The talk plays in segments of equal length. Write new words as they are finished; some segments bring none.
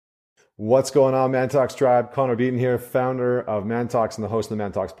What's going on, Man Talks Tribe? Connor Beaton here, founder of Man Talks and the host of the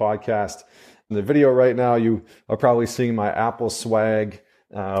Man Talks podcast. In the video right now, you are probably seeing my Apple swag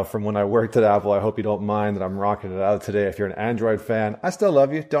from when I worked at Apple. I hope you don't mind that I'm rocking it out today. If you're an Android fan, I still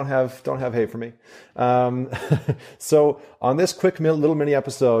love you. Don't have hate for me. So on this quick little mini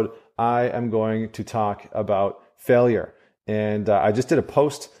episode, I am going to talk about failure. And I just did a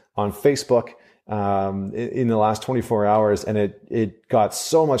post on Facebook in the last 24 hours, and it got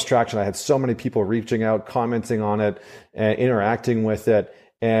so much traction. I had so many people reaching out, commenting on it, and interacting with it.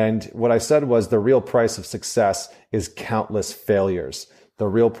 And what I said was the real price of success is countless failures. The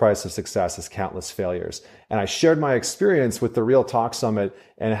real price of success is countless failures. And I shared my experience with the Real Talk Summit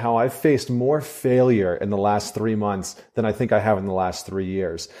and how I faced more failure in the last 3 months than I think I have in the last 3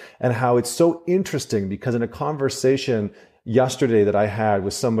 years. And how it's so interesting because in a conversation yesterday that I had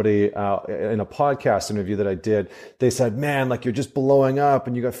with somebody in a podcast interview that I did, they said, man, like you're just blowing up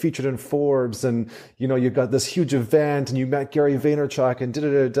and you got featured in Forbes and, you know, you got this huge event and you met Gary Vaynerchuk and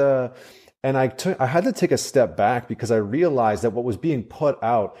da-da-da-da. And I had to take a step back because I realized that what was being put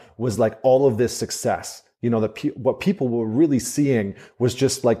out was like all of this success. You know, what people were really seeing was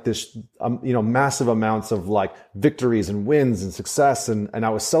just like this, massive amounts of like victories and wins and success. And I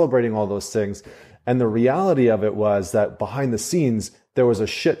was celebrating all those things. And the reality of it was that behind the scenes, there was a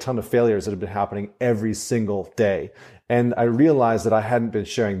shit ton of failures that had been happening every single day. And I realized that I hadn't been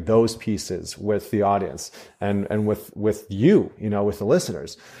sharing those pieces with the audience and with you, with the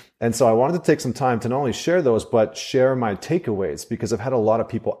listeners. And so I wanted to take some time to not only share those, but share my takeaways, because I've had a lot of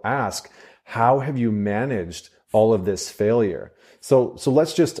people ask, how have you managed all of this failure? So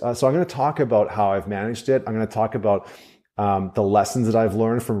let's just, so I'm going to talk about how I've managed it. I'm going to talk about the lessons that I've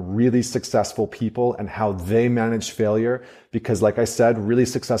learned from really successful people and how they manage failure. Because like I said, really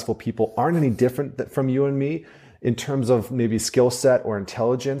successful people aren't any different from you and me in terms of maybe skill set or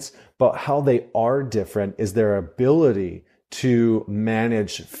intelligence, but how they are different is their ability to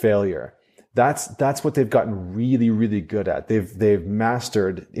manage failure. That's what they've gotten really, really good at. They've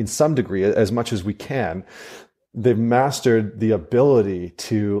mastered in some degree, as much as we can, they've mastered the ability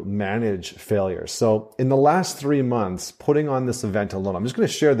to manage failure. So in the last 3 months, putting on this event alone, I'm just going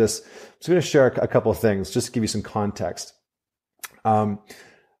to share this. I'm just going to share a couple of things just to give you some context.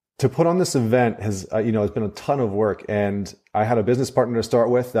 To put on this event has been a ton of work, and I had a business partner to start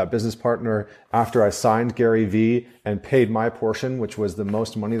with. That business partner, after I signed Gary Vee and paid my portion, which was the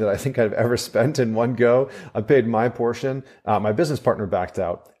most money that I think I've ever spent in one go, I paid my portion. My business partner backed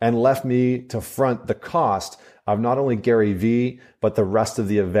out and left me to front the cost of not only Gary Vee, but the rest of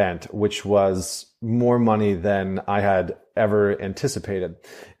the event, which was more money than I had ever anticipated.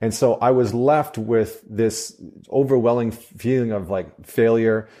 And so I was left with this overwhelming feeling of like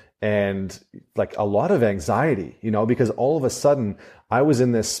failure and like a lot of anxiety, because all of a sudden I was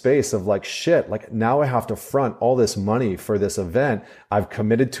in this space of like, shit, like now I have to front all this money for this event. I've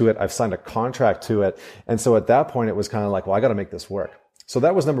committed to it. I've signed a contract to it. And so at that point, it was kind of like, well, I got to make this work. So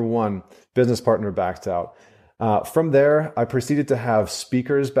that was number one. Business partner backed out. From there, I proceeded to have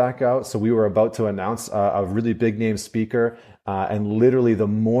speakers back out. So we were about to announce a really big name speaker. And literally the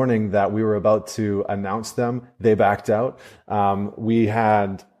morning that we were about to announce them, they backed out. We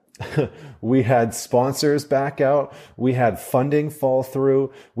had sponsors back out. We had funding fall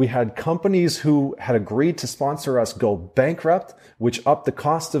through. We had companies who had agreed to sponsor us go bankrupt, which upped the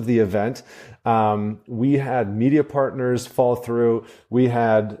cost of the event. We had media partners fall through. We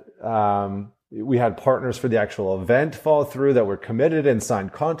had partners for the actual event fall through that were committed and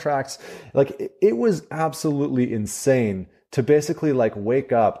signed contracts. Like it was absolutely insane to basically like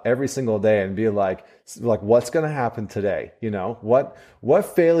wake up every single day and be like what's going to happen today?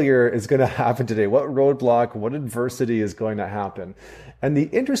 What failure is going to happen today? What roadblock, what adversity is going to happen? And the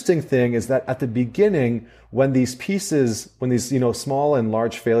interesting thing is that at the beginning, when these small and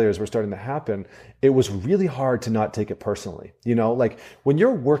large failures were starting to happen, it was really hard to not take it personally. Like when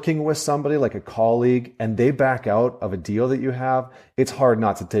you're working with somebody like a colleague and they back out of a deal that you have, it's hard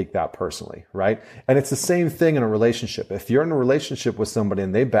not to take that personally, right? And it's the same thing in a relationship. If you're in a relationship with somebody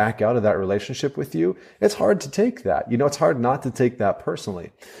and they back out of that relationship with you, it's hard to take that. It's hard not to take that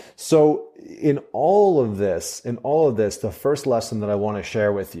personally. So in all of this, the first lesson that I want to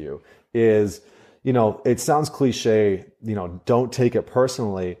share with you is, it sounds cliche, don't take it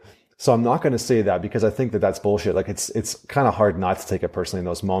personally. So I'm not going to say that because I think that that's bullshit. Like it's kind of hard not to take it personally in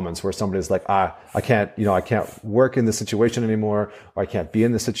those moments where somebody's like, I can't work in this situation anymore, or I can't be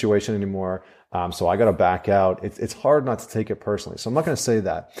in this situation anymore. So I got to back out. It's hard not to take it personally. So I'm not going to say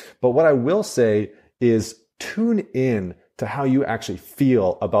that. But what I will say is tune in to how you actually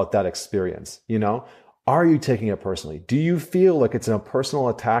feel about that experience. Are you taking it personally? Do you feel like it's a personal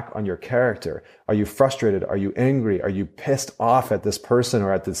attack on your character? Are you frustrated? Are you angry? Are you pissed off at this person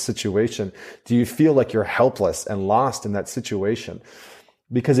or at this situation? Do you feel like you're helpless and lost in that situation?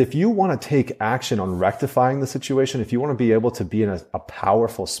 Because if you want to take action on rectifying the situation, if you want to be able to be in a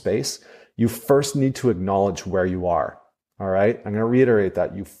powerful space, you first need to acknowledge where you are. All right. I'm going to reiterate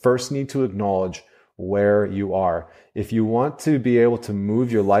that. You first need to acknowledge where you are. If you want to be able to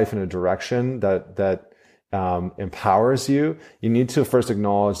move your life in a direction that empowers you, you need to first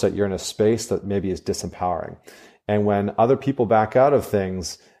acknowledge that you're in a space that maybe is disempowering. And when other people back out of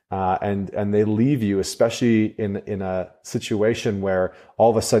things, and they leave you, especially in a situation where all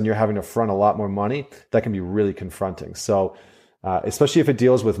of a sudden you're having to front a lot more money, that can be really confronting. So, especially if it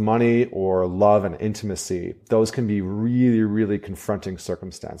deals with money or love and intimacy, those can be really, really confronting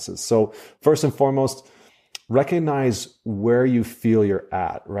circumstances. So first and foremost, recognize where you feel you're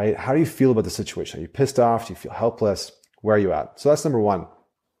at, right? How do you feel about the situation? Are you pissed off? Do you feel helpless? Where are you at? So that's number one.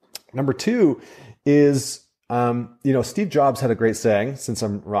 Number two is, Steve Jobs had a great saying, since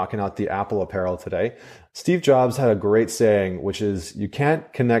I'm rocking out the Apple apparel today. Steve Jobs had a great saying, which is, you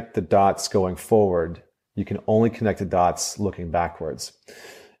can't connect the dots going forward. You can only connect the dots looking backwards.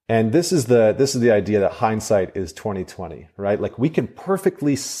 And this is the idea that hindsight is 20/20, right? Like we can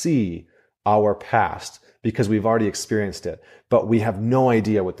perfectly see our past because we've already experienced it, but we have no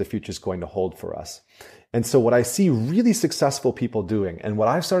idea what the future is going to hold for us. And so what I see really successful people doing, and what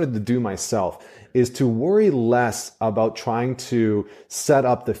I've started to do myself, is to worry less about trying to set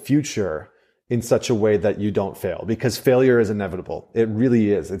up the future in such a way that you don't fail, because failure is inevitable. It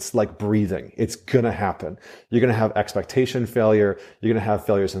really is. It's like breathing. It's going to happen. You're going to have expectation failure. You're going to have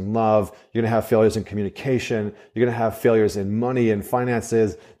failures in love. You're going to have failures in communication. You're going to have failures in money and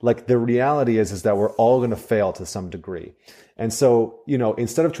finances. Like the reality is that we're all going to fail to some degree. And so,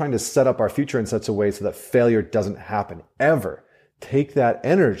 instead of trying to set up our future in such a way so that failure doesn't happen ever, take that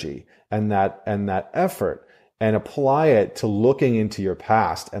energy and that effort and apply it to looking into your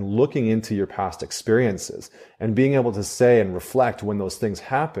past and looking into your past experiences and being able to say and reflect when those things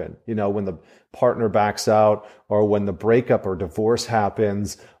happen, when the partner backs out, or when the breakup or divorce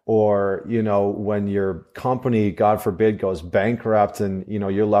happens, or, when your company, God forbid, goes bankrupt and,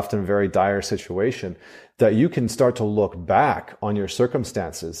 you're left in a very dire situation, that you can start to look back on your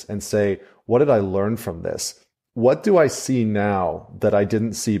circumstances and say, what did I learn from this? What do I see now that I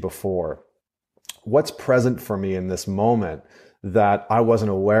didn't see before? What's present for me in this moment that I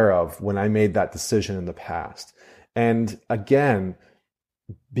wasn't aware of when I made that decision in the past? And again,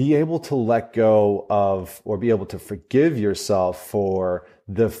 be able to let go of, or be able to forgive yourself for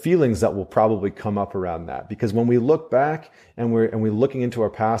the feelings that will probably come up around that. Because when we look back and we're looking into our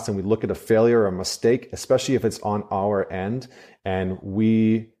past and we look at a failure or a mistake, especially if it's on our end and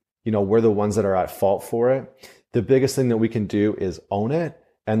we're the ones that are at fault for it, the biggest thing that we can do is own it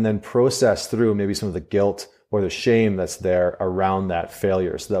and then process through maybe some of the guilt or the shame that's there around that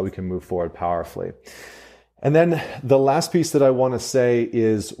failure so that we can move forward powerfully. And then the last piece that I want to say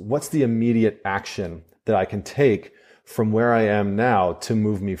is, what's the immediate action that I can take from where I am now to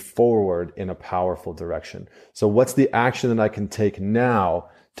move me forward in a powerful direction? So what's the action that I can take now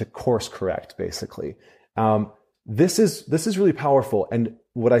to course correct, basically? This is really powerful. And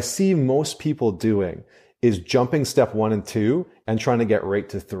what I see most people doing is jumping step 1 and 2 and trying to get right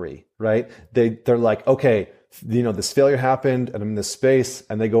to 3, right? They're like, okay, this failure happened and I'm in this space,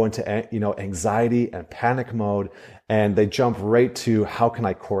 and they go into, anxiety and panic mode, and they jump right to, how can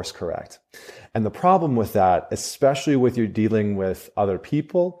I course correct? And the problem with that, especially with you're dealing with other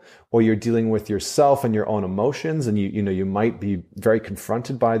people, or you're dealing with yourself and your own emotions, and you might be very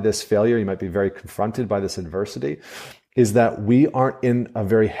confronted by this failure, you might be very confronted by this adversity, is that we aren't in a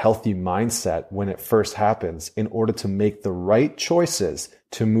very healthy mindset when it first happens in order to make the right choices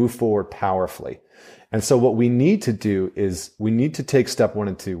to move forward powerfully. And so what we need to do is we need to take step 1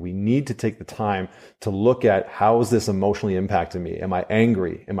 and 2. We need to take the time to look at, how is this emotionally impacting me? Am I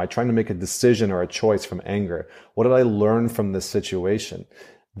angry? Am I trying to make a decision or a choice from anger? What did I learn from this situation?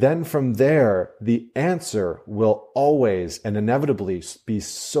 Then from there, the answer will always and inevitably be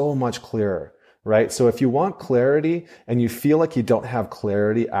so much clearer. Right? So if you want clarity and you feel like you don't have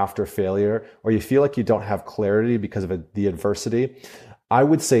clarity after failure, or you feel like you don't have clarity because of the adversity, I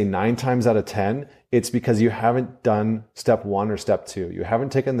would say 9 times out of 10, it's because you haven't done step 1 or step 2. You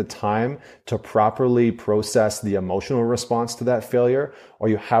haven't taken the time to properly process the emotional response to that failure, or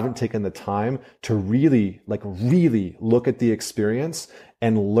you haven't taken the time to really look at the experience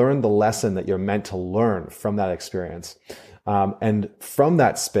and learn the lesson that you're meant to learn from that experience. And from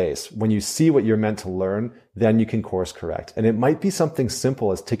that space, when you see what you're meant to learn, then you can course correct. And it might be something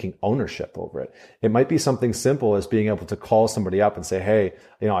simple as taking ownership over it. It might be something simple as being able to call somebody up and say, hey,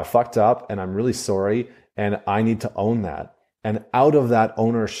 I fucked up and I'm really sorry and I need to own that. And out of that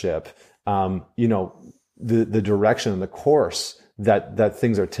ownership, the direction and the course that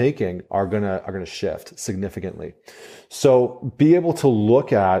things are taking are gonna shift significantly. So be able to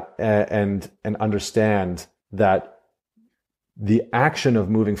look at and understand that the action of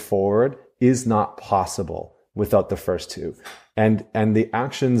moving forward is not possible without the first two. And the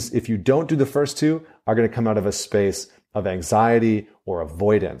actions, if you don't do the first two, are going to come out of a space of anxiety or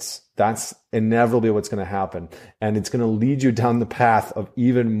avoidance. That's inevitably what's going to happen. And it's going to lead you down the path of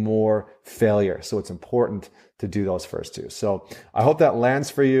even more failure. So it's important to do those first two. So I hope that lands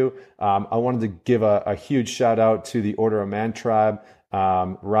for you. I wanted to give a huge shout out to the Order of Man Tribe.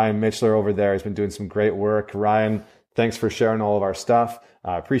 Ryan Mitchler over there has been doing some great work. Ryan, thanks for sharing all of our stuff.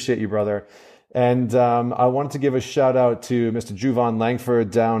 I appreciate you, brother. And I wanted to give a shout out to Mr. Juvan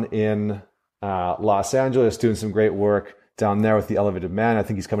Langford down in Los Angeles, doing some great work down there with the Elevated Man. I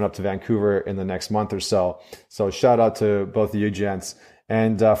think he's coming up to Vancouver in the next month or so. So shout out to both of you gents.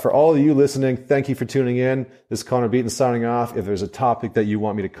 And for all of you listening, thank you for tuning in. This is Connor Beaton signing off. If there's a topic that you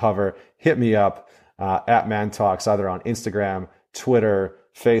want me to cover, hit me up at Man Talks, either on Instagram, Twitter,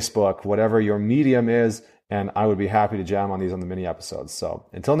 Facebook, whatever your medium is. And I would be happy to jam on these on the mini episodes. So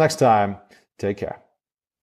until next time, take care.